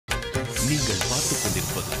நீங்கள் பார்த்துக்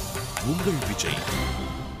கொண்டிருப்பது உங்கள் விஜய்.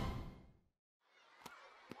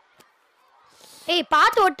 ஏய்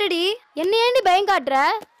பாத்து ஒட்டுடி. என்ன ஏண்டி பயம் காட்டுற?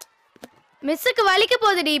 மிஸ்ஸுக்கு வலிக்க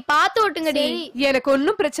போகுதுடி, பாத்து ஒட்டுங்கடி. எனக்கு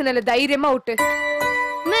ஒன்னும் பிரச்சனை இல்ல, தைரியமா ஒட்டு.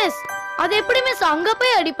 மிஸ் அது எப்படி மிஸ் அங்க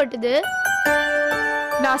போய் அடிபட்டுது?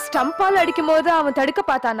 நான் ஸ்டம்பால் அடிக்கும் போது அவன் தடுக்க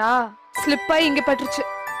பார்த்தானா, ஸ்லிப் ஆகி இங்க பட்டுருச்சு.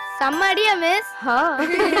 செம்ம அடியா மிஸ்?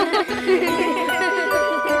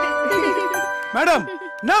 மேடம்,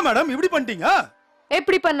 என்ன மேடம் இப்படி பண்ணிட்டீங்க?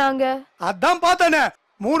 எப்படி பண்ணாங்க? அதான் பார்த்தானே,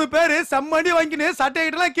 3 பேரு செம்மடி வாங்கினு சட்டை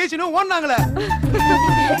கிட்டலாம் கேசினு ஓடுனாங்களே.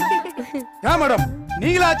 ஏன் மேடம்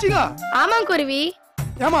நீங்களா ஆச்சுங்க? ஆமா குருவி.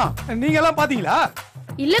 ஏமா நீங்க எல்லாம் பாத்தீங்களா?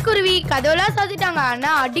 இல்ல குருவி, கதவெல்லாம் சாத்திட்டாங்க,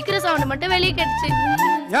 ஆனா அடிக்கிற சவுண்ட் மட்டும் வெளியே கேட்டுச்சு.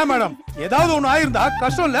 ஏன் மேடம் ஏதாவது ஒண்ணு ஆயிருந்தா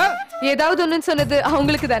கஷ்டம் இல்ல? ஏதாவது ஒண்ணுன்னு சொன்னது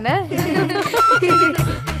அவங்களுக்கு தானே.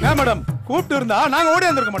 ஏன் மேடம் கூப்பிட்டு இருந்தா நாங்க ஓடி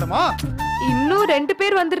வந்திருக்க மாட்டோமா? இன்னும் 2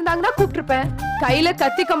 பேர் வந்திருந்தாங்கன்னா கூப்பிட்டுருப்பேன். கையில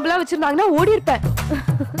கத்தி கம்பெல்லாம் வச்சிருந்தாங்கன்னா ஓடி இருப்பேன்.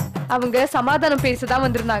 அவங்க சமாதானம் பேசதான்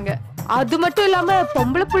வந்திருந்தாங்க. அது மட்டும் இல்லாம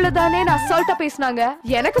பொம்பளை புள்ள தானே அசால்ட்டா பேசினாங்க.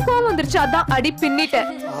 எனக்கு கோவம் வந்துருச்சு, அதான் அடி பின்னிட்டேன்.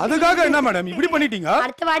 அதுக்காக என்ன மேடம் இப்படி பண்ணிட்டீங்க?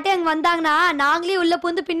 அடுத்த வாட்டி அங்க வந்தாங்கன்னா நாங்களே உள்ள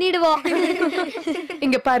புந்து பின்னிடுவோம்.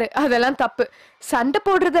 இங்க பாரு, அதெல்லாம் தப்பு. சண்டை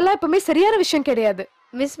போடுறதெல்லாம் எப்பவுமே சரியான விஷயம் கிடையாது.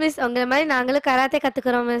 மிஸ் உங்களை மாதிரி நாங்களும் கராத்தே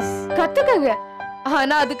கத்துக்கிறோம் மிஸ். கத்துக்கங்க,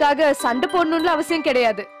 ஆனா அதுக்காக சண்டை போடணும்னு அவசியம்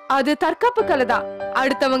கிடையாது. அது தற்காப்பு கலை தான்,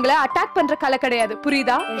 அடுத்தவங்களை அட்டாக் பண்ற கலை கிடையாது.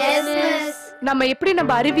 புரியுதா? நம்ம எப்படி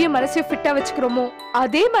நம்ம அறிவியும் மனசையும் ஃபிட்டா வச்சுக்கிறோமோ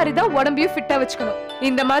அதே மாதிரிதான் உடம்பையும் ஃபிட்டா வச்சுக்கணும்.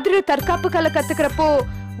 இந்த மாதிரி தற்காப்பு கலை கத்துக்கிறப்போ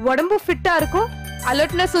உடம்பும் ஃபிட்டா இருக்கும்,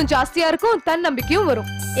 அலர்ட்னஸும் ஜாஸ்தியா இருக்கும், தன் நம்பிக்கையும்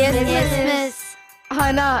வரும்.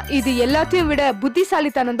 ஆனா இது எல்லாத்தையும் விட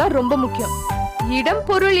புத்திசாலித்தனம் தான் ரொம்ப முக்கியம். இடம்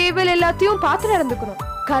பொருள் ஏவல் எல்லாத்தையும் பார்த்து நடந்துக்கணும்.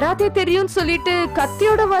 கராத்தே தெரியும் சொல்லிட்டு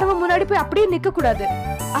கத்தியோட வரவு முன்னாடி போய் அப்படியே நிக்க கூடாது.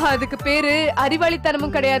 அதுக்கு பேரு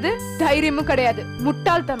அறிவாளித்தனமும் கிடையாது, தைரியமும் கிடையாது,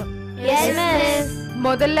 முட்டாள்தனம்.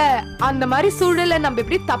 முதல்ல அந்த மாதிரி சூழல நம்ம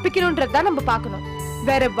எப்படி தப்பிக்கணும்ன்றதான் நம்ம பாக்கணும்.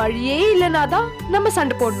 வேற வழியே இல்லனாதான் நம்ம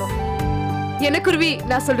சண்டை போடணும். என்ன குருவி,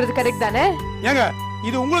 நான் சொல்றது கரெக்ட் தானே? ஏங்க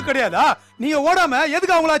இது உங்களுக்கு கிடையாதா? நீங்க ஓடாம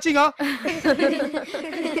எதுக்கு அவங்கள ஆச்சீங்க?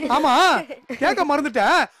 ஆமா கேட்க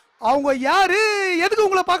மறந்துட்டேன், அவங்க யாரு, எதுக்கு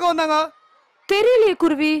உங்களை பார்க்க வந்தாங்க? தெரியலையே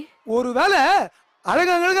குருவி. ஒருவேளை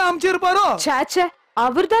அழகா அமைச்சிருப்பாரோ? சாச்சே,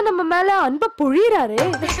 அவர்தான் நம்ம மேல அன்ப பொழியறாரு.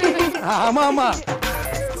 ஆமா ஆமா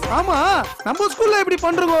ஆமா, நம்ம ஸ்கூல்ல இப்படி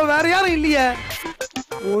பண்றோம், வேற யாரும் இல்லையே.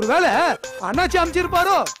 ஒருவேளை அண்ணாச்சி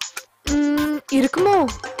அமைச்சிருப்பாரோ? இருக்குமோ?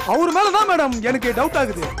 அவர் மேலதான் மேடம் எனக்கு டவுட்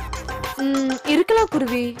ஆகுது. இருக்கலாம்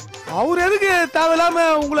குருவி. அவர் எதுக்கு தேவையில்லாம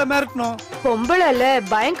உங்களை மிரட்டணும்? பொம்பளைல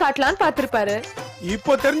பயம் காட்டலான்னு பாத்திருப்பாரு.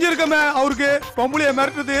 இப்போ தெரிஞ்சிருக்கமே அவருக்கு பொம்பளைய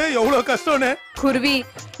மிரட்டுறது எவ்வளவு கஷ்டம்னு. குருவி,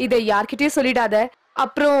 இதை யார்கிட்டயும் சொல்லிடாத,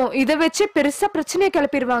 அப்புறம் இத வச்சு பெருசா பிரச்சனையை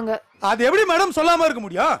கிளப்பிடுவாங்க. அது எப்படி மேடம் சொல்லாம இருக்க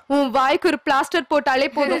முடியும்? உன் வாய்க்கு ஒரு பிளாஸ்டர் போட்டாலே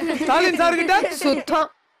போதும். ஸ்டாலின் சார் கிட்ட சுத்தம்.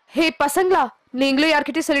 ஹே பசங்களா, நீங்களும்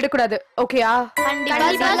யார்கிட்டயும் சொல்லிடக்கூடாது, ஓகேயா?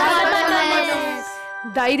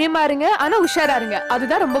 தைரியமா இருங்க, ஆனா உஷாரா இருங்க,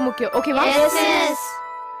 அதுதான் ரொம்ப முக்கியம், ஓகேவா?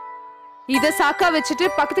 இத சாக்கா வச்சுட்டு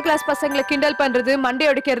பக்கத்து கிளாஸ் பசங்களை கிண்டல் பண்றது, மண்டை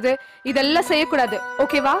உடைக்கிறது இதெல்லாம் செய்யக்கூடாது,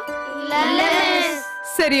 ஓகேவா?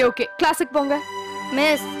 சரி ஓகே, கிளாஸுக்கு போங்க.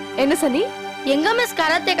 மிஸ் என்ன சனி, எங்க மிஸ்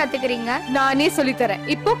கராத்தே கத்துக்கிறீங்க? நானே சொல்லி தரேன்.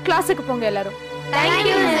 இப்போ கிளாஸுக்கு போங்க எல்லாரும். Thank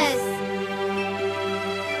you miss.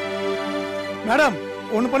 மேடம்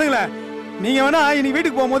ஒண்ணு பண்ணுங்களேன், நீங்க வேணா இன்னைக்கு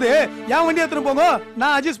வீட்டுக்கு போகும்போது என் வண்டி எடுத்துட்டு போங்க,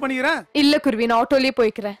 நான் அட்ஜஸ்ட் பண்ணிக்கிறேன். இல்ல குருவி, நான் ஆட்டோலயே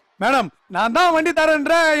போய்க்கிறேன். மேடம் நான் தான் வண்டி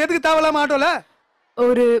தரேன்ற, எதுக்கு தேவையில்லாம ஆட்டோல?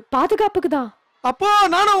 ஒரு பாதுகாப்புக்கு தான். அப்போ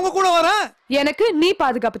நானும் உங்க கூட வரேன். எனக்கு நீ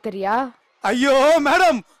பாதுகாப்பு தெரியா? ஐயோ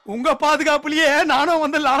மேடம், உங்க பாதுகாப்புலயே நானும்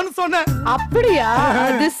வந்துடலான்னு சொன்னேன். அப்படியா?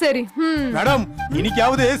 அது சரி. மேடம்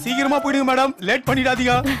இன்னைக்காவது சீக்கிரமா போயிடுங்க மேடம், லேட்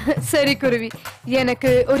பண்ணிடாதீங்க. சரி குருவி,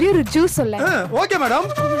 எனக்கு ஒரே ஒரு ஜூஸ் சொல்ல. Okay madam.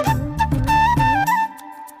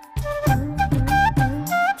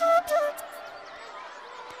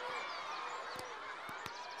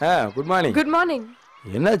 Good morning. Good morning.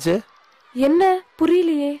 என்னாச்சு? என்ன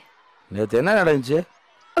புரியலையே? நேத்து என்ன நடந்துச்சு?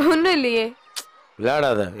 ஒண்ணும் இல்லையே.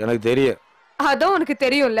 விளையாடாத, எனக்கு தெரியும். அதான் உனக்கு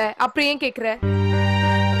தெரியும்ல, அப்புறம் ஏன் கேக்குற?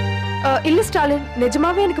 இல்ல ஸ்டாலின்,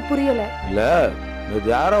 நிஜமாவே எனக்கு புரியல. இல்ல, நேத்து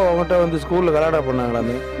யாரோ உங்ககிட்ட வந்து ஸ்கூல்ல கலாட்டா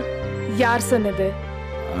பண்ணாங்களாமே. யார் சொன்னது?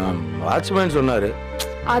 வாட்ச்மேன் சொன்னாரு.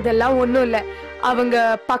 அதெல்லாம் ஒண்ணும் இல்ல, அவங்க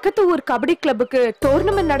பக்கத்து ஊர் கபடி கிளப்புக்கு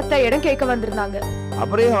டோர்னமெண்ட் நடத்த இடம் கேட்க வந்திருந்தாங்க.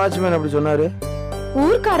 அப்புறம் ஏன் வாட்ச்மேன் அப்படி சொன்னாரு?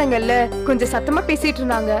 ஊர்க்காரங்கல்ல கொஞ்சம் சத்தமா பேசிட்டு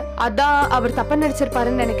இருந்தாங்க, அதான் அவர் தப்பா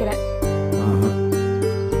நினைச்சிருப்பாருன்னு நினைக்கிறேன்.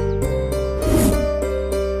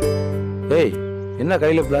 ஏய், என்ன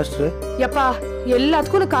கையில பிளாஸ்டர்? எப்பா,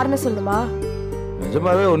 எல்லாத்துக்கும் காரணம் சொல்லுமா?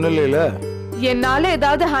 நிஜமாவே ஒண்ணும் இல்லையில. என்னால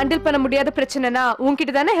ஏதாவது ஹேண்டில் பண்ண முடியாத பிரச்சனைனா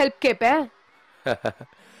உன்கிட்ட தானே ஹெல்ப் கேட்பேன்.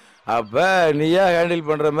 அப்ப நீயா ஹேண்டில்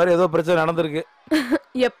பண்ற மாதிரி ஏதோ பிரச்சனை நடந்திருக்கு.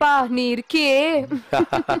 எப்பா நீ இருக்கியே.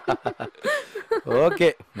 ஓகே,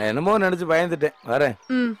 நான் என்னமோ நினைச்சு பயந்துட்டேன். வரேன்.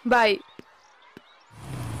 பாய்.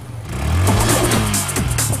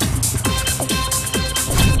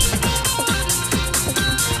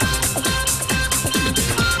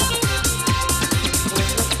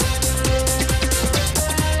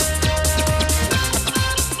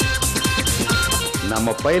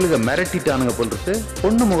 நம்ம பயலுக மிரட்டிட்டானுங்க போல்றது.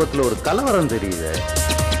 பொண்ணு முகத்துல ஒரு கலவரம் தெரியுது.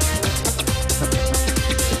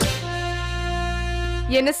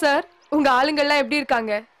 என்ன சார், உங்க ஆளுங்கள்லாம் எப்படி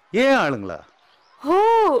இருக்காங்க? ஏன் ஆளுங்களா? ஓ,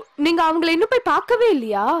 நீங்க அவங்களை இன்னும் போய் பார்க்கவே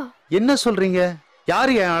இல்லையா? என்ன சொல்றீங்க?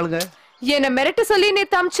 யாரு என் ஆளுங்க? என்ன மிரட்ட சொல்லி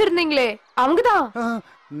நேத்து அனுப்பிச்சிருந்தீங்களே அவங்கதான்.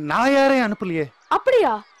 நான் யாரையும் அனுப்பலையே.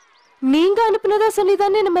 அப்படியா? நீங்க அனுப்புனதா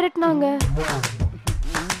சொல்லிதானே என்ன மிரட்டினாங்க.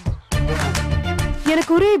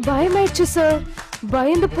 எனக்கு ஒரே பயமாயிடுச்சு சார்.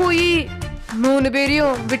 பயந்து போய் 3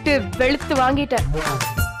 பேரையும் விட்டு வெளுத்து வாங்கிட்டேன்.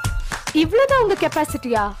 இவ்வளவுதான் உங்க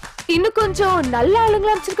கெப்பாசிட்டியா? இன்னும் கொஞ்சம் நல்ல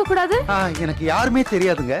ஆளுங்களா வச்சிருக்க கூடாது? எனக்கு யாருமே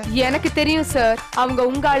தெரியாதுங்க. எனக்கு தெரியும் சார், அவங்க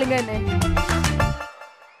உங்க ஆளுங்கன்னு.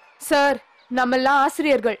 சார், நம்ம எல்லாம்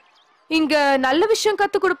ஆசிரியர்கள். இங்க நல்ல விஷயம்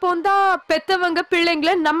கத்து கொடுப்போம் தான் பெத்தவங்க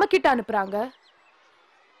பிள்ளைங்களை நம்ம கிட்ட அனுப்புறாங்க.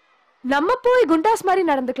 நம்ம போய் குண்டாஸ் மாதிரி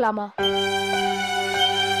நடந்துக்கலாமா?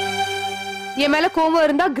 என் மேல கோவம்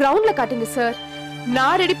இருந்தா கிரவுண்ட்ல காட்டுங்க சார்.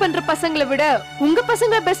 நான் ரெடி பண்ற பசங்களை விட உங்க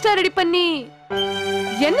பசங்க பெஸ்டா ரெடி பண்ணி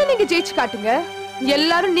என்ன நீங்க ஜெயிச்சு காட்டுங்க.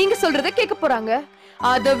 எல்லாரும் நீங்க சொல்றத கேட்க போறாங்க.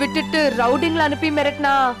 அத விட்டுட்டு ரவுடிங்ல அனுப்பி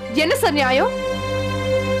மிரட்டினா என்ன சார் நியாயம்?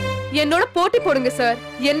 என்னோட போட்டி போடுங்க சார்.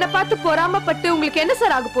 என்ன பார்த்து பொறாமப்பட்டு உங்களுக்கு என்ன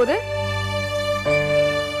சார் ஆக போகுது?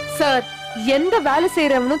 சார், எந்த வேலை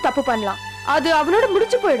செய்யறவனும் தப்பு பண்ணலாம், அது அவனோட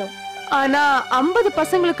முடிஞ்சு போயிடும். ஆனா 50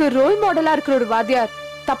 பசங்களுக்கு ரோல் மாடலா இருக்கிற ஒரு வாத்தியார்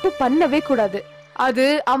தப்பு பண்ணவே கூடாது. அது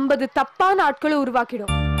 50 தப்பான ஆட்களை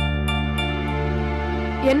உருவாக்கிடும்.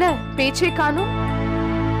 என்ன பேச்சே காணும்?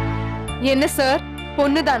 என்ன சார்,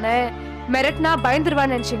 பொண்ணு தானே, மிரட்னா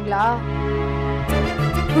பயந்துருவான்னு நினைச்சீங்களா?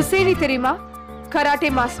 ஹுசேனி தெரியுமா? Karate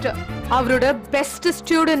master. அவரோட பெஸ்ட்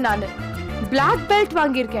ஸ்டூடெண்ட் நானு. பிளாக் பெல்ட்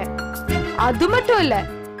வாங்கியிருக்கேன். அது மட்டும் இல்ல,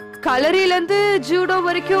 கலரில இருந்து ஜூடோ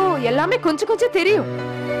வரைக்கும் எல்லாமே கொஞ்சம் கொஞ்சம் தெரியும்.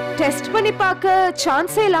 டெஸ்ட் பண்ணி பார்க்க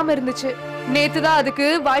சான்ஸே இல்லாம இருந்துச்சு. நேத்துதான் அதுக்கு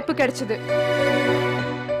வாய்ப்பு கிடைச்சது.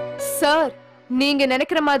 சார், நீங்க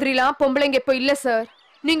நினைக்கிற மாதிரிலாம் பொம்பளைங்க இப்ப இல்ல சார்.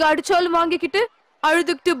 நீங்க அடிச்சாலும் வாங்கிக்கிட்டு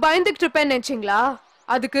அழுதுகிட்டு பயந்துகிட்டு இருப்பேன்னு நினைச்சீங்களா?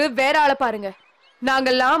 அதுக்கு வேற ஆளை பாருங்க.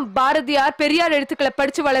 நாங்கெல்லாம் பாரதியார் பெரியார் எழுத்துக்களை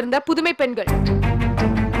படிச்சு வளர்ந்த புதுமை பெண்கள்.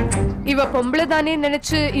 இவ பொம்பளை தானே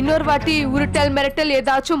நினைச்சு இன்னொரு வாட்டி உருட்டல் மிரட்டல்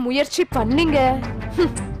ஏதாச்சும் முயற்சி பண்ணீங்க,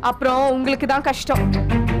 அப்புறம் உங்களுக்கு தான் கஷ்டம்.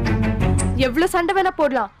 எவ்வளவு சண்டை வேணா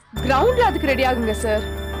போடலாம், கிரவுண்ட்ல அதுக்கு ரெடி ஆகுங்க சார்.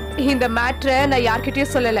 இந்த மேட்ரை நான்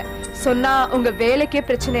யார்கிட்டயும் சொல்லல. சொன்னா உங்க வேலைக்கே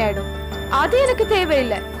பிரச்சனை ஆயிடும். அது எனக்கு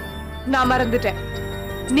தேவையில்லை. நான் மறந்துட்டேன்.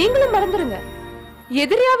 நீங்களும் மறந்துருங்க.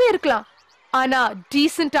 எதிரியாவே இருக்கலாம், ஆனா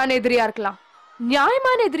டீசென்டான எதிரியா இருக்கலாம்,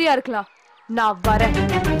 நியாயமான எதிரியா இருக்கலாம். நான் வரேன்.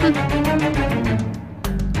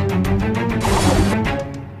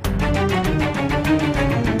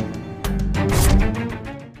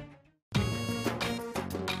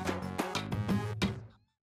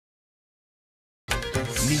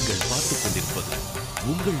 நீங்கள் பார்த்துக் கொண்டிருப்பது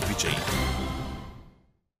உங்கள் விஜய்.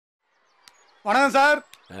 வணக்கம் சார்.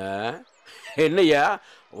 என்னையா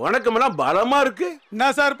வணக்கமெல்லாம் பலமா இருக்கு? என்ன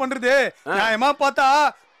சார் பண்றது? நியாயமா பார்த்தா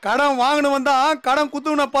கடன் வாங்கணும் வந்தா கடன்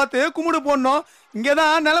குத்துவனை பார்த்து கும்பிடு போடணும்.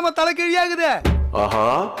 இங்கதான் நிலைமை தலைக்கீழியாகுது. ஆஹா,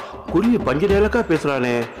 குருவி பஞ்ச நேலக்கா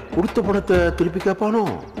பேசுறானே, கொடுத்த பணத்தை திருப்பி கேட்பானோ?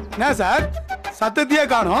 என்ன சார் சத்தத்தையே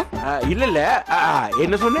காணும்? இல்ல இல்ல,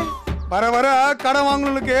 என்ன சொன்னேன்? வர வர கடன்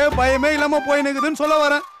வாங்கணுக்கு பயமே இல்லாம போய் நிக்குதுன்னு சொல்ல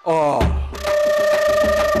வரேன். ஓ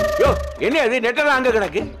யோ, என்ன அது நெட்டெல்லாம் அங்க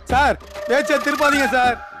கிடக்கு? சார், பேச்ச திருப்பாதீங்க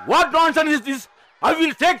sir. What nonsense is this? I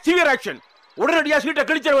will take severe action. உடனடியா சீட்டை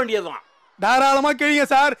கிழிச்சிட வேண்டியதுதான். தாராளமா கிழிங்க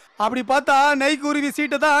சார். அப்படி பார்த்தா நெய்க்குருவி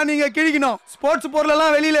சீட்டை தான் நீங்க கிழிக்கணும். ஸ்போர்ட்ஸ் பொருள்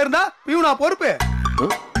எல்லாம் வெளியில இருந்தா பியூனா பொறுப்பு.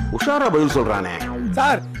 உஷாரா பதில் சொல்றானே.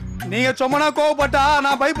 சார், நீங்க சொம்மனா கோவப்பட்டா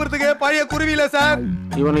நான் பயப்படுறதுக்கு பழைய குருவியில சார்.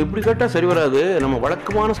 இவன் இப்படி கேட்டா சரி வராது. நம்ம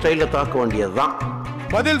வழக்கமான ஸ்டைல தாக்க வேண்டியதுதான்.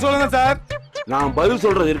 பதில் சொல்லுங்க சார். நான் பதில்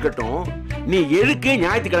சொல்றது இருக்கட்டும். நீ எதுக்கு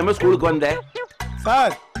ஞாயிற்றுக்கிழமை ஸ்கூலுக்கு வந்த?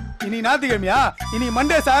 சார், இனி ஞாயிற்றுக்கிழமையா? இனி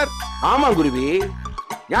மண்டே சார். ஆமா குருவி,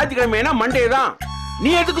 ஞாயிற்றுக்கிழமைனா மண்டே தான். நீ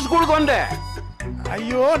எதுக்கு ஸ்கூலுக்கு வந்த?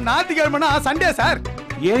 ஐயோ, ஞாயிற்றுக்கிழமைனா சண்டே சார்.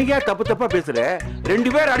 ஏங்க தப்பு தப்பா பேசுற?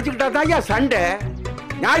 2 பேர் அடிச்சுக்கிட்டா தான் சண்டே.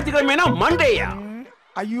 ஞாயிற்றுக்கிழமைனா மண்டேயா?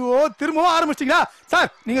 ஐயோ, திரும்பவும் ஆரம்பிச்சிட்டீங்களா சார்?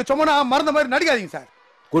 நீங்க சொன்னா மறந்த மாதிரி நடிக்காதீங்க சார்.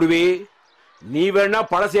 குருவி, நீ வேணா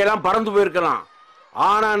பழசையெல்லாம் பறந்து போயிருக்கலாம்,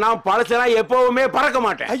 ஆனா நான் பழசெல்லாம் எப்பவுமே பறக்க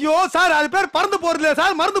மாட்டேன். ஐயோ சார், அது பேர் பறந்து போறது இல்ல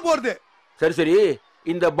சார், மறந்து போறது. சரி சரி,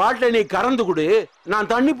 இந்த பாட்டில நீ கறந்து கொடு,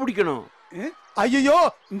 நான் தண்ணி பிடிக்கணும். ஐயோ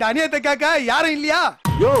இந்த அநியாயத்தை கேட்க யாரும் இல்லையா?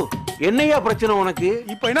 யோ என்னையா பிரச்சனை உனக்கு?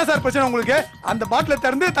 இப்ப என்ன சார் பிரச்சனை உங்களுக்கு? அந்த பாட்டில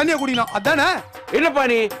திறந்து தண்ணியை குடிக்கணும் அதானே? என்னப்பா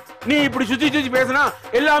நீ இப்படி சுத்தி சுத்தி பேசினா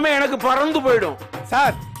எல்லாமே எனக்கு பறந்து போயிடும்.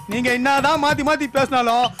 சார் நீங்க என்னதான் மாத்தி மாத்தி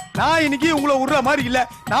பேசினாலும் நான் இன்னைக்கு உங்களை விடுற மாதிரி இல்ல.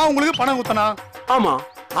 நான் உங்களுக்கு பணம் குத்தனா? ஆமா.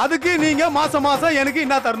 அதுக்கு நீங்க மாசம் மாசம் எனக்கு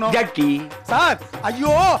என்ன தரணும்? ஜட்டி. சார்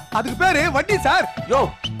ஐயோ அதுக்கு பேரு வட்டி சார். யோ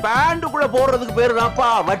பேண்டுக்குள்ள போடுறதுக்கு பேரு தான்ப்பா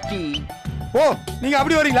வட்டி. ஓ நீங்க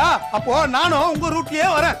அப்படி வரீங்களா? அப்போ நானும் உங்க ரூட்லயே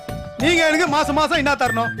வரேன். நீங்க எனக்கு மாசம் மாசம் என்ன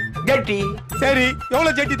தரணும்? ஜட்டி. சரி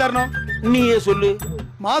எவ்வளவு ஜட்டி தரணும்? நீயே சொல்லு.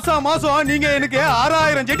 மாசம் மாசம் நீங்க எனக்கு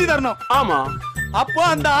 6000 ஜட்டி தரணும். ஆமா. அப்போ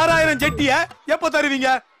அந்த 6000 ஜட்டிய எப்ப தருவீங்க?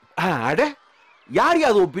 அட யார்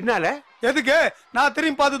அது பின்னால? எதுக்கு? நான்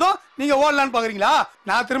திரும்பி பார்த்ததும் நீங்க ஓடலான்னு பாக்குறீங்களா?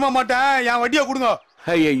 நான் திரும்ப மாட்டேன். என் வட்டியை கொடுங்க.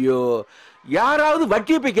 ஐயோ யாராவது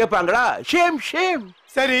வட்டியை போய் கேட்பாங்களா? Shame shame.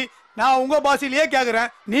 சரி நான் உங்க பாசிலேயே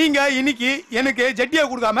கேக்குறேன். நீங்க இன்னைக்கு எனக்கு ஜட்டியை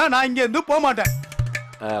கொடுக்காம நான் இங்க இருந்து போக மாட்டேன்.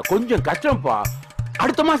 கொஞ்சம் கஷ்டம்ப்பா.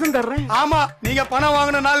 அடுத்த மாசம் தர்றேன். ஆமா நீங்க பணம்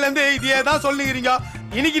வாங்கின நாள்ல இருந்து இதையே தான் சொல்லுகிறீங்க.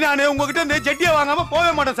 இன்னைக்கு நான் உங்ககிட்ட இருந்து ஜட்டியை வாங்காம போக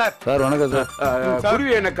மாட்டேன் சார். சார் வணக்கம் சார்.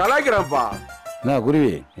 குருவி என்ன கலாய்க்கிறான்ப்பா. என்ன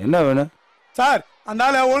குருவி என்ன வேணும்? சார் அந்த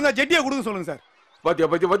ஆளை ஒழுங்கா ஜட்டியை கொடுக்க சொல்லுங்க சார்.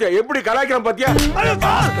 பாத்தியா எப்படி கலாய்க்கிறான் பாத்தியா?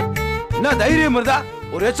 என்ன தைரியம் இருந்தா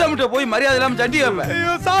ஒரு எச்எம்கிட்ட போய் மரியாதை இல்லாம ஜட்டி கேட்பேன்.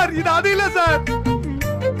 ஐயோ சார் இது அது இல்ல சார்.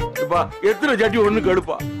 எத்தனை ஜட்டி ஒண்ணு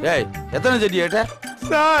கெடுப்பா? ஏய் எத்தனை ஜட்டி கேட்ட?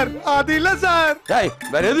 சார் அது இல்ல சார். ஏய்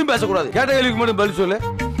வேற எதுவும் பேசக்கூடாது. கேட்ட கேள்விக்கு மட்டும் பதில் சொல்லு.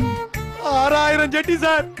 6000 ஜட்டி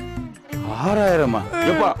சார். 6000மா?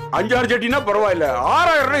 எப்பா 5-6 ஜட்டினா பரவாயில்ல,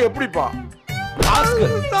 6000 எப்படிப்பா?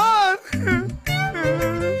 சார்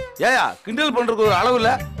ஏயா கிண்டல் பண்றதுக்கு ஒரு அளவு இல்ல.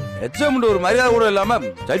 எச்எம் ஒரு மரியாதை கூட இல்லாம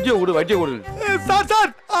ஜட்டியை கொடு வட்டியை கொடு. சார்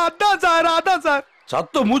சார் அதான் சார்.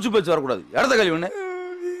 சத்தம் மூச்சு பேச்சு வரக்கூடாது. இடத்த கழிவு ஒண்ணு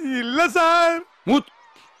இல்ல சார். மூத்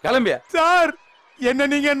கிளம்பிய சார் என்ன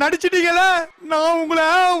நீங்க நடிச்சிட்டீங்களே. நான் உங்களை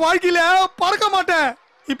வாழ்க்கையில பறக்க மாட்டேன்.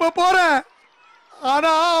 இப்ப போறேன்.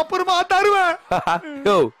 ஆனா அப்புறமா தருவேன்.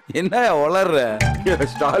 யோ என்னயா வளர்ற?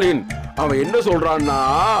 ஸ்டாலின் அவன் என்ன சொல்றான்னா,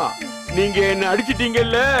 நீங்க என்ன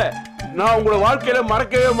அடிச்சிட்டீங்கல்ல, நான் உங்களை வாழ்க்கையில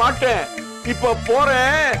மறக்கவே மாட்டேன். இப்ப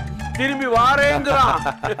போறேன் திரும்பி வாரேங்கிறான்.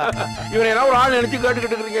 இவனை என்ன ஒரு ஆள் நினைச்சு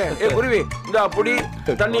கேட்டுக்கிட்டு இருக்கீங்க? ஏ குருவி இந்த அப்படி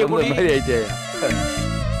தண்ணியை குடி.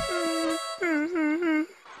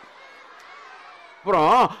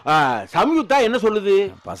 அப்புறம் சம்யுக்தா என்ன சொல்லுது?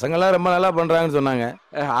 பசங்கெல்லாம் ரொம்ப நல்லா பண்றாங்கன்னு சொன்னாங்க.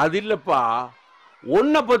 அது இல்லப்பா,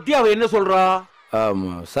 உன்னை பத்தி அவ என்ன சொல்றா?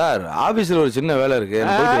 சார் ஆபீஸ்ல ஒரு சின்ன வேலை இருக்கு.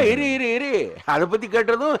 இரு அத பத்தி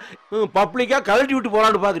கேட்டதும் பப்ளிக்கா கழட்டி விட்டு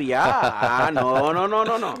போறான்னு பாக்குறியா? No no no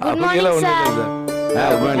no no. Good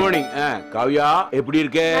morning. Kavya எப்படி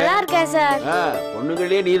இருக்க? நல்லா இருக்கேன் சார்.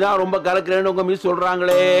 பொண்ணுங்களே நீதான் ரொம்ப கலக்குறேன்னு உங்க மிஸ்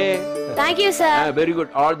சொல்றாங்களே. Thank you sir. Very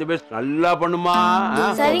good, all the best. நல்லா பண்ணுமா.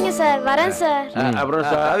 சரிங்க சார், வரேன் சார். அப்புறம்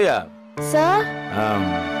சார் காவ்யா சார்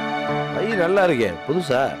ஐ நல்லா இருக்கே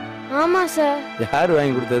புதுசா? ஆமா சார். யார்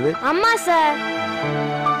வாங்கி கொடுத்தது? அம்மா சார்.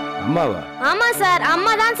 அம்மாவா? ஆமா சார்,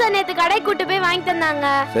 அம்மா தான் சார் நேத்து கடை கூட்டி போய் வாங்கி தந்தாங்க.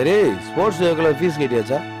 சரி ஸ்போர்ட்ஸ் டேக்குள்ள ஃபீஸ்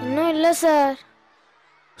கட்டியாச்சா? இன்னும் இல்ல சார்.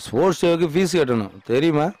 ஸ்போர்ட்ஸ் டேக்கு ஃபீஸ் கட்டணும்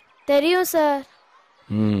தெரியுமா? தெரியும் சார்.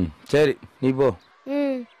 சரி நீ போ.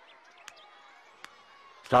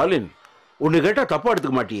 ஸ்டாலின் ஒன்னு கேட்டா தப்பா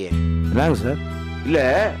எடுத்துக்க மாட்டியே? என்னங்க சார்? இல்ல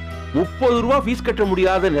 30 ரூபா ஃபீஸ் கட்ட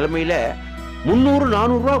முடியாத நிலைமையில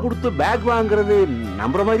 300-400 ரூபா கொடுத்து பேக் வாங்குறது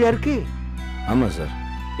நம்புற மாதிரியா இருக்கு? ஆமா சார்.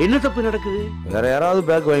 என்ன தப்பு நடக்குது? வேற யாராவது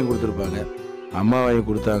பேக் வாங்கி கொடுத்துருப்பாங்க, அம்மா வாங்கி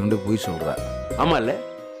கொடுத்தாங்கன்னு போய் சொல்ற. ஆமா இல்ல,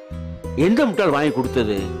 எந்த முட்டாள் வாங்கி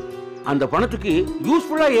கொடுத்தது? அந்த பணத்துக்கு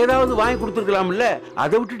யூஸ்ஃபுல்லா ஏதாவது வாங்கி கொடுத்துருக்கலாம் இல்ல,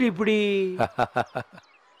 அதை விட்டுட்டு இப்படி.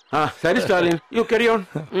 சரி Stalin, you carry on.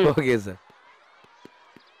 Okay sir.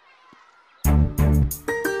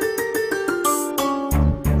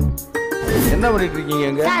 என்ன பண்ணிட்டு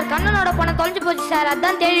இருக்கீங்க? சார் கண்ணனோட பணம் தொலைஞ்சு போச்சு சார்,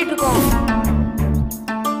 அதான் தேடிட்டு இருக்கோம்.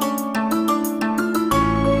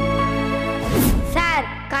 சார்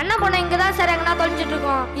கண்ண பணம் இங்கதான் சார் எங்கனா தொலைஞ்சிட்டு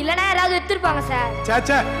இருக்கோம். இல்லனா யாராவது எடுத்துருப்பாங்க சார்.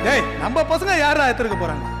 சாச்சா டேய் நம்ம பசங்க யாரா எடுத்துக்க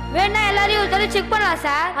போறாங்க? வேணா எல்லாரையும் ஒரு தடவை செக் பண்ணலாம்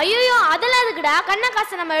சார். ஐயோ அதெல்லாம் எதுக்குடா, கண்ண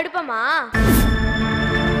காசை நம்ம எடுப்போமா?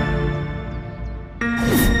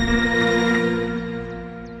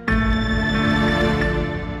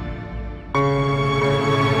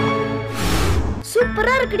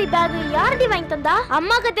 சூப்பரா இருக்குடி பேக். யாரடி வாங்கி தந்தா?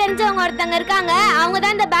 அம்மாக்கு தெரிஞ்சவங்க ஒருத்தங்க இருக்காங்க, அவங்க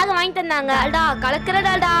தான் இந்த பேக் வாங்கி தந்தாங்க. அடா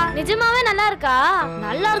கலக்குறடாடா. நிஜமாவே நல்லா இருக்கா?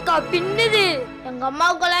 நல்லா இருக்கா பின்னுது. எங்க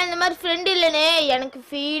அம்மாவுக்கெல்லாம் இந்த மாதிரி ஃப்ரெண்ட் இல்லனே, எனக்கு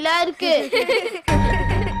ஃபீலா இருக்கு.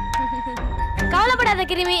 கவலைப்படாத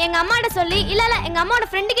கிருமி, எங்க அம்மாட்ட சொல்லி இல்ல எங்க அம்மாவோட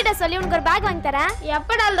ஃப்ரெண்ட் கிட்ட சொல்லி உனக்கு ஒரு பேக் வாங்கி தரேன்.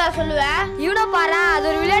 எப்படால்டா சொல்லுவேன்? இவனோ பாரு, அது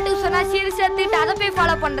ஒரு விளையாட்டுக்கு சொன்னா சீரியஸா எடுத்துட்டு அதை போய்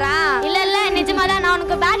ஃபாலோ பண்றான். இல்ல நிஜமா தான் நான் உனக்கு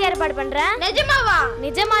உனக்கு பேக் ஏற்பாடு பண்றேன். நிஜமாவா?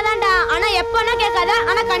 நிஜமாதான்டா. ஆனா எப்பனா கேட்காத.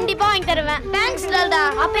 ஆனா கண்டிப்பா வாங்கி தருவேன். தேங்க்ஸ் டால்டா.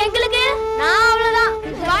 அப்ப எங்களுக்கு நான் அவ்வளவுதான்.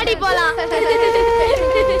 வாடி போலாம்.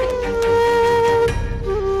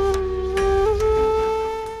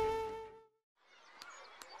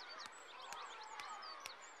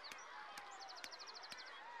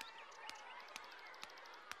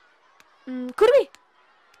 குருவி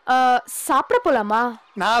சாப்பிட போலாமா?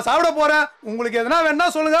 நான் சாப்பிட போறேன். உங்களுக்கு எதனா வேணா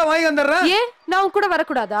சொல்லுங்க, வாங்கி வந்துடுறேன். ஏன் நான் உன் கூட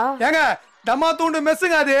வரக்கூடாதா? ஏங்க டமா தூண்டு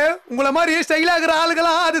மெஸ்ஸுங்க அது. உங்களை மாதிரி ஸ்டைலா இருக்கிற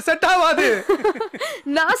ஆளுங்களாம் அது செட் ஆகாது.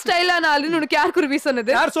 நான் ஸ்டைலான ஆளுன்னு உனக்கு யார் குருவி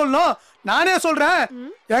சொன்னது? யார் சொல்லணும்? நானே சொல்றேன்.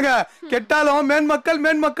 ஏங்க கெட்டாலும்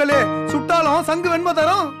மேன்மக்களே, சுட்டாலும் சங்கு வெண்மை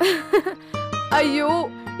தரும். ஐயோ,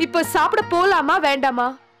 இப்ப சாப்பிட போலாமா வேண்டாமா?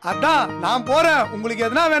 அதான் நான் போறேன். உங்களுக்கு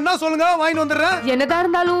எதனா வேணா சொல்லுங்க, வாங்கிட்டு வந்துடுறேன். என்னதா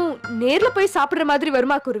இருந்தாலும் நேர்ல போய் சாப்பிடுற மாதிரி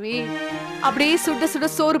வருமா குருவி? அப்படியே சுட சுட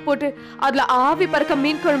சோறு போட்டு அதுல ஆவி பறக்க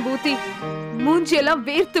மீன் குழம்பு ஊத்தி மூஞ்சி எல்லாம்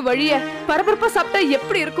வேர்த்து வழிய பரபரப்பா சாப்பிட்டா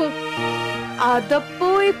எப்படி இருக்கும்? அத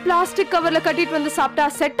போய் பிளாஸ்டிக் கவர்ல கட்டிட்டு வந்து சாப்பிட்டா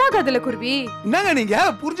செட் ஆகாதுல குருவி. என்னங்க நீங்க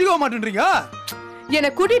புரிஞ்சுக்க மாட்டேன்றீங்க?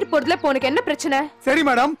 என்ன கூட்டிட்டு போறதுல உனக்கு என்ன பிரச்சனை? சரி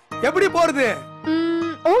மேடம், எப்படி போறது?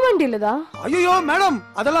 ஓ வண்டியிலதான். ஐயோ மேடம்,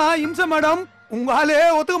 அதெல்லாம் இம்சை மேடம். உங்க ஆளே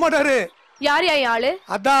ஒத்துக்க மாட்டாரு. யார் ஆளு?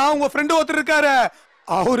 அதான் உங்க ஃப்ரெண்டு ஒருத்தர் இருக்காரு.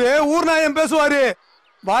 அவரு ஊர்நாயம் பேசுவாரு.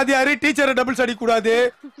 வாதியாரு டீச்சரை டபுள்ஸ் அடிக்க கூடாது,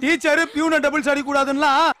 டீச்சரு பியூனை டபுள்ஸ் அடிக்க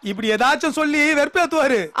கூடாதுன்னா இப்படி ஏதாச்சும் சொல்லி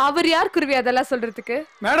வெறுப்பேத்துவாரு. அவர் யார் குருவி அதெல்லாம் சொல்றதுக்கு?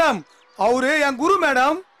 மேடம், அவரு என் குரு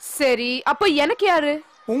மேடம். சரி, அப்ப எனக்கு யாரு?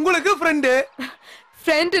 உங்களுக்கு ஃப்ரெண்டு.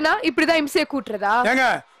 ஃப்ரெண்டுனா இப்படிதான் இம்சைய கூட்டுறதா? ஏங்க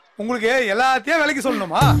உங்களுக்கு எல்லாத்தையும் விலைக்கு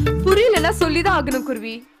சொல்லணுமா? புரியலன்னா சொல்லிதான் ஆகணும்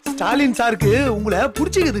குருவி. ஸ்டாலின் சாருக்கு உங்களை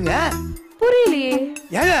புடிச்சுக்குதுங்க. புரியலையே.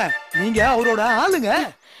 ஏங்க நீங்க அவரோட ஆளுங்க.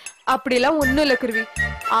 அப்படிலாம் ஒண்ணும் இல்ல குருவி.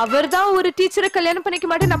 அவர்தான் ஒரு டீச்சரை கல்யாணம் பண்ணிக்க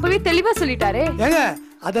மாட்டேன்னு அப்பவே தெளிவா சொல்லிட்டாரே. ஏங்க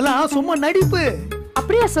அதெல்லாம் சும்மா நடிப்பு.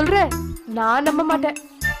 அப்படியா சொல்ற? நான் நம்ப மாட்டேன்.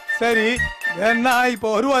 சரி வேணா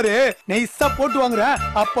இப்ப வருவாரு, நைஸா போட்டு வாங்குற.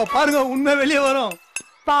 அப்ப பாருங்க உண்மை வெளியே வரும்.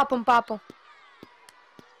 பாப்போம் பாப்போம்.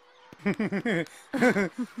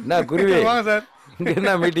 என்ன குருவி? வாங்க சார்.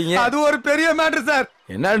 என்ன மீட்டிங்? அது ஒரு பெரிய மேட்டர் சார்.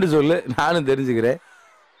 என்னன்னு சொல்லு, நானும் தெரிஞ்சுக்கிறேன்.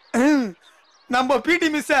 நம்ம பிடி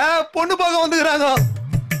மிஸ் பொண்ணு பார்க்க வந்துக்கிறாங்க.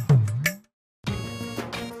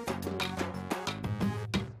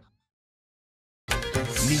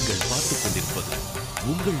 நீங்கள் பார்த்துக் கொண்டிருப்பது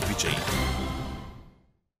உங்கள் விஜய்.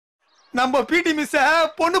 நம்ம பிடி மிஸ்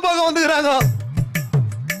பொண்ணு பார்க்க வந்துக்கிறாங்க.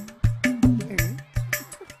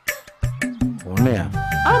 உன்னையா?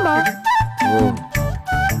 ஆமா. ஓ,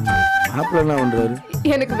 மாப்பிள்ள என்ன பண்றாரு?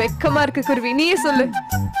 எனக்கு வெக்கமா இருக்கு குருவி, நீயே சொல்லு.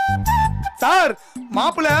 சார்,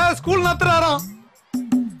 மாப்பிள்ள ஸ்கூல் நடத்துறாராம்.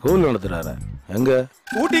 ஸ்கூல் நடத்துறாரா? எங்க?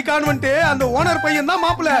 ஊட்டி கான்வென்ட். அந்த ஓனர் பையன் தான்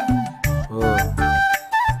மாப்பிள்ள. ஓ,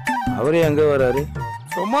 அவரே எங்க வராரு?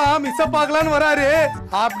 சும்மா மிஸ்ஸ பார்க்கலான்னு வராரு.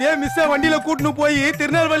 அப்படியே மிஸ்ஸ வண்டியில கூட்டின்னு போய்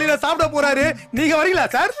திருநெல்வேலியில சாப்பிட போறாரு. நீங்க வரீங்களா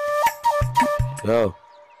சார்? யோ,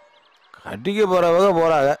 கட்டிக்க போறவங்க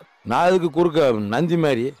போறாங்க, நான் அதுக்கு குறுக்க நந்தி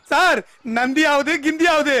மாதிரி? சார், நந்தியாவது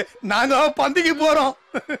கிந்தியாவது நாங்க பந்திக்கு போறோம்.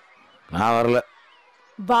 நான் வரல.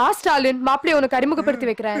 வா ஸ்டாலின், மாப்பிள்ளைய உனக்கு அறிமுகப்படுத்தி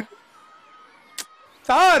வைக்கிறேன்.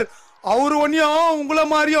 சார், அவரு ஒன்னியும் உங்களை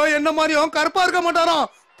மாதிரியோ என்ன மாதிரியோ கருப்பா இருக்க மாட்டாராம்.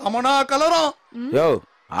 தமனா கலரும். யோ,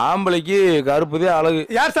 ஆம்பளைக்கு கருப்புதே அழகு.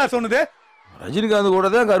 யார் சார் சொன்னது? ரஜினிகாந்த் கூட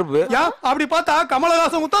தான் கருப்பு. அப்படி பார்த்தா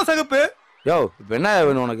கமலஹாசன் தான் சிகப்பு. யோ, இப்ப என்ன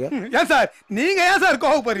வேணும் உனக்கு? ஏன் சார் நீங்க ஏன் சார்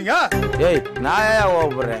கோவப்படுறீங்க? ஏய், நான் ஏன்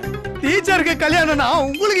கோவப்படுறேன்? டீச்சருக்கு கல்யாணம்னா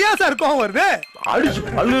உங்களுக்கு ஏன் சார் கோவம் வருது? அடிச்சு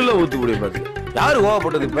பல்லுல ஊத்து கூடிய பாத்து யாரு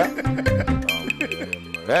கோவப்பட்டது இப்ப?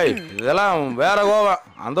 ஏய், இதெல்லாம் வேற கோவம்.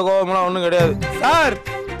 அந்த கோவம்லாம் ஒண்ணும் கிடையாது சார்.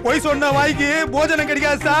 போய் சொன்ன வாய்க்கு போஜனம்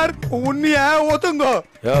கிடைக்காது சார். உண்மைய ஒத்துங்கோ.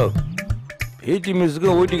 யோ, பிடி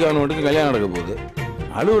மிஸ்க்கு ஊட்டி கான்வென்ட்டுக்கு கல்யாணம் நடக்க போகுது,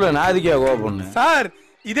 அலுவல நாதிக்கா கோவப்பண்ணு? சார்,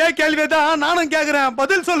 இதே கேள்விதான் நானும் கேக்குறேன்,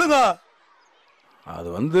 பதில் சொல்லுங்க. அது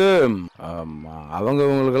வந்து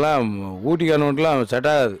அவங்களுக்கெல்லாம் ஊட்டி கான்வென்ட்லாம் செட்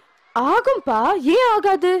ஆகாது. ஆகும்பா, ஏன்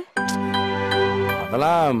ஆகாது?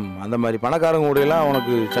 அதெல்லாம் அந்த மாதிரி பணக்காரங்க கூட எல்லாம்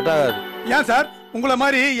உனக்கு செட் ஆகாது. ஏன் சார், உங்களை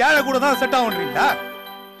மாதிரி ஏழை கூட தான் செட் ஆகுன்றீங்களா?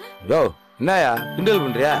 யோ, என்னயா கிண்டல்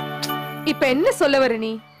பண்றியா? இப்ப என்ன சொல்ல வர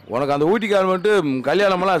நீ? உனக்கு அந்த ஊட்டி கான்வென்ட்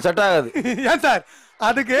கல்யாணம் எல்லாம் செட் ஆகாது. ஏன் சார்,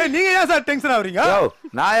 அதுக்கு நீங்க ஏன் சார் டென்ஷன் ஆகுறீங்க? யோ,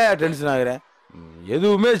 நான் ஏன் டென்ஷன் ஆகுறேன்?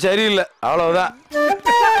 எதுவுமே சரியில்லை, அவ்வளவுதான்.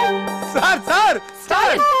 Sir sir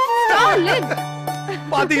Stalin, Stalin.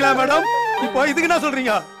 பாத்தீங்களா மேடம், இப்போ இதுக்கு என்ன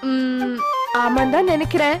சொல்றீங்க? ஆமான்னு தான்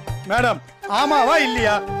நினைக்கிறேன். மேடம், ஆமாவா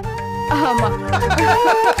இல்லையா? ஆமா.